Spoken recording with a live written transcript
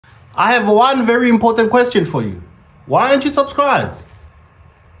I have one very important question for you. Why aren't you subscribed?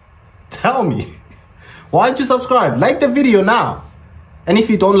 Tell me. Why aren't you subscribed? Like the video now. And if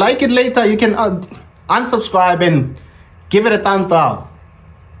you don't like it later, you can unsubscribe and give it a thumbs down.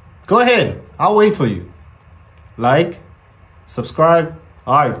 Go ahead. I'll wait for you. Like, subscribe.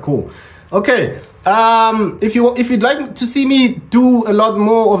 All right, cool. Okay. If you'd like to see me do a lot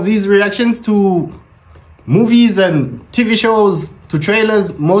more of these reactions to movies and TV shows, to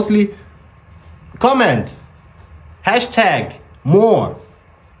trailers mostly, comment. Hashtag more.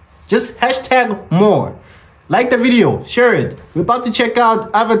 Just hashtag more. Like the video, share it. We're about to check out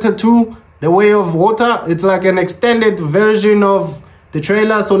Avatar 2, The Way of Water. It's like an extended version of the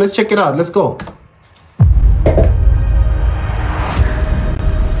trailer, so let's check it out. Let's go.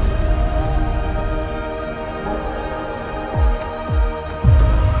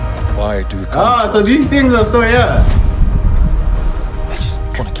 Why do you come so these things are still here. I just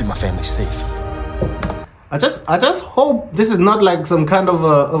want to keep my family safe. I just hope this is not like some kind of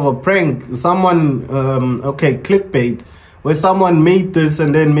a prank. Someone clickbait, where someone made this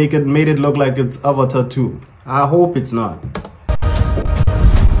and then made it look like it's Avatar 2. I hope it's not.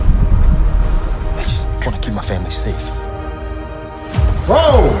 I just want to keep my family safe.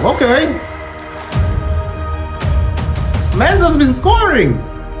 Whoa, okay. Man's has been scoring.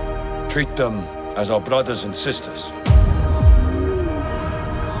 Treat them as our brothers and sisters.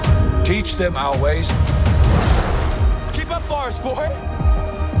 Teach them our ways. Keep up, Forest boy.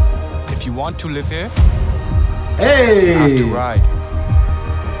 If you want to live here, hey, you have to ride.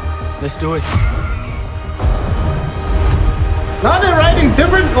 Let's do it. Now they're riding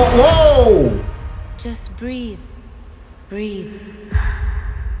different. Oh, whoa. Just breathe. Breathe.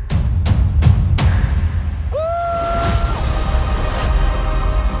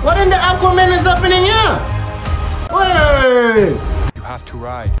 What in the Aquaman is happening here? Wait. You have to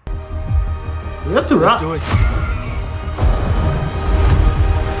ride. You have to ride. Let's do it.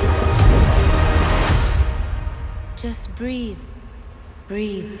 Just breathe.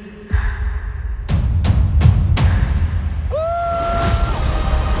 Breathe.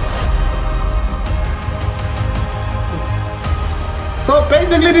 So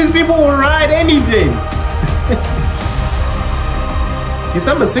basically these people will ride anything.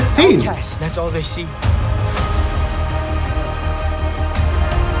 December 16th. Yes, that's all they see.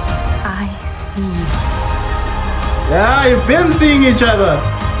 I see you. Yeah, you've been seeing each other.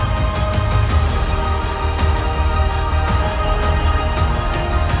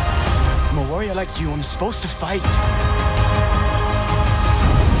 I'm a warrior like you. I'm supposed to fight.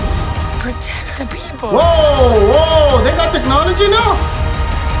 Protect the people. Whoa, they got technology now?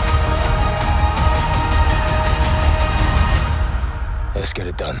 Let's get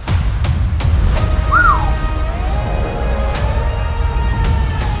it done.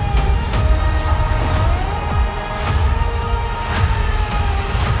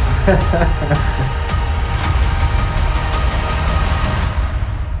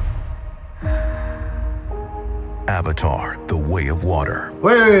 Avatar: The Way of Water.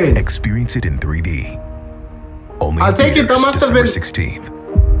 Wait. Experience it in 3D. Only I'll take it. That must have been December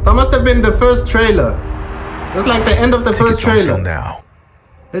 16th. That must have been the first trailer. That's like the end of the first Tickets on trailer. sale now.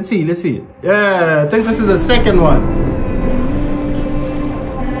 Let's see. Yeah, I think this is the second one.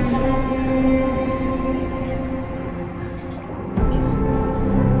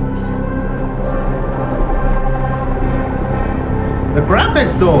 The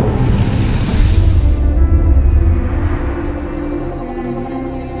graphics though.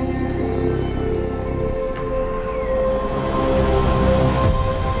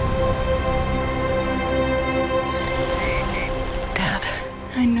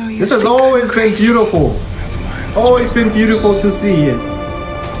 I know you. This has always been beautiful. It's always been beautiful to see it.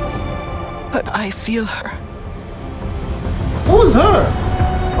 But I feel her. Who's her?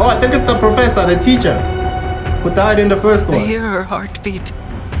 Oh, I think it's the professor, the teacher, who died in the first I one. hear her heartbeat.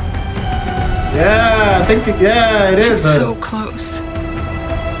 Yeah, I think it is her. So close.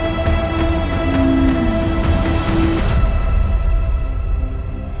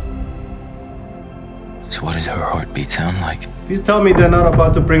 So what does her heartbeat sound like? Please tell me they're not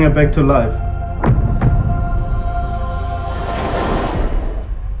about to bring her back to life.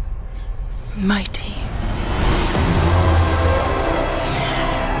 Mighty.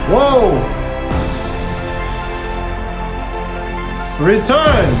 Whoa!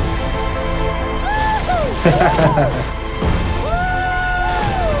 Return!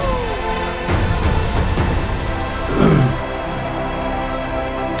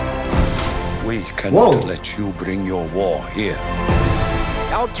 We cannot let you bring your war here.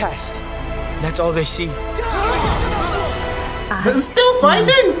 Outcast. That's all they see. They're still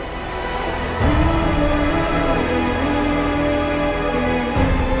fighting?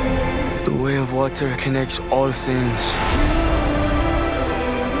 of water connects all things.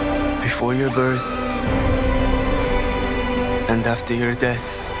 Before your birth and after your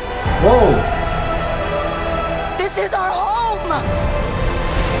death. Whoa! This is our home!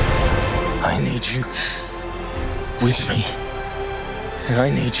 I need you with me. And I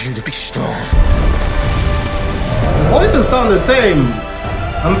need you to be strong. The voices sound the same.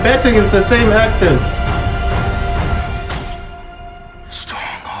 I'm betting it's the same actors.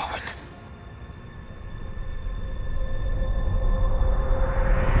 Strong heart.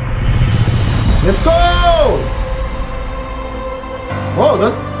 Let's go! Whoa,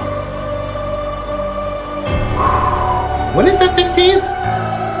 that... When is the 16th?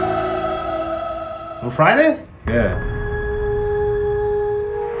 On Friday? Yeah.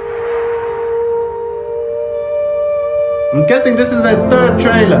 I'm guessing this is the third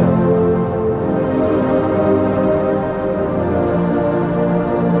trailer.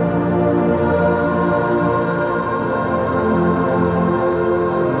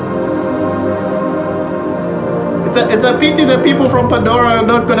 It's a pity that people from Pandora are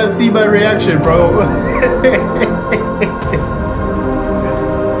not gonna see my reaction, bro.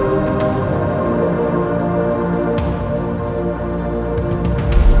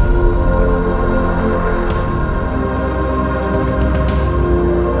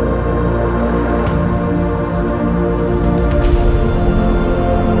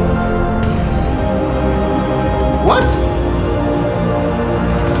 What?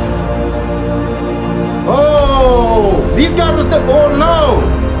 Oh, these guys are still. Oh no!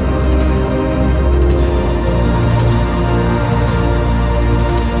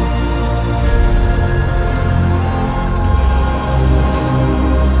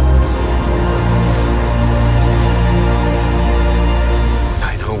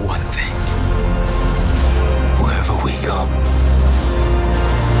 I know one thing. Wherever we go,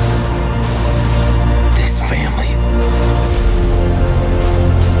 this family.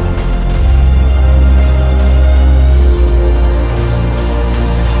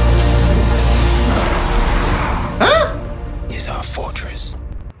 Is our fortress.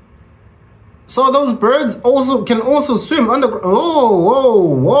 So those birds can also swim underground. Oh,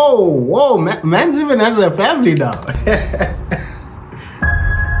 whoa! Man's even has a family now.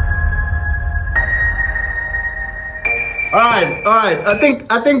 All right. I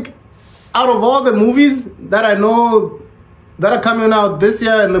think out of all the movies that I know that are coming out this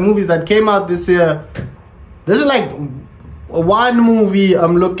year and the movies that came out this year, this is like one movie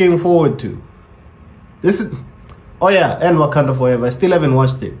I'm looking forward to. This is, oh yeah, and Wakanda Forever. I still haven't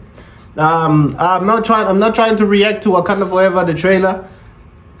watched it. I'm not trying to react to Wakanda Forever, the trailer,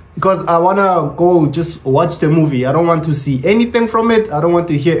 because I wanna go just watch the movie. I don't want to see anything from it. I don't want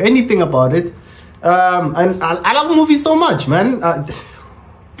to hear anything about it. And I love movies so much, man.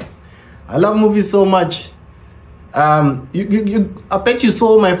 I love movies so much. I bet you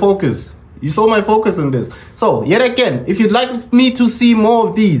saw my focus. You saw my focus on this. So yet again, if you'd like me to see more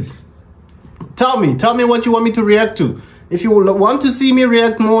of these, tell me what you want me to react to. If you want to see me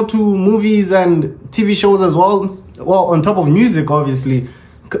react more to movies and TV shows as well on top of music, obviously,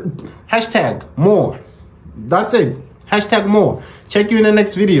 hashtag more. That's it. Hashtag more. Check you in the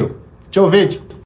next video. Joe Vich.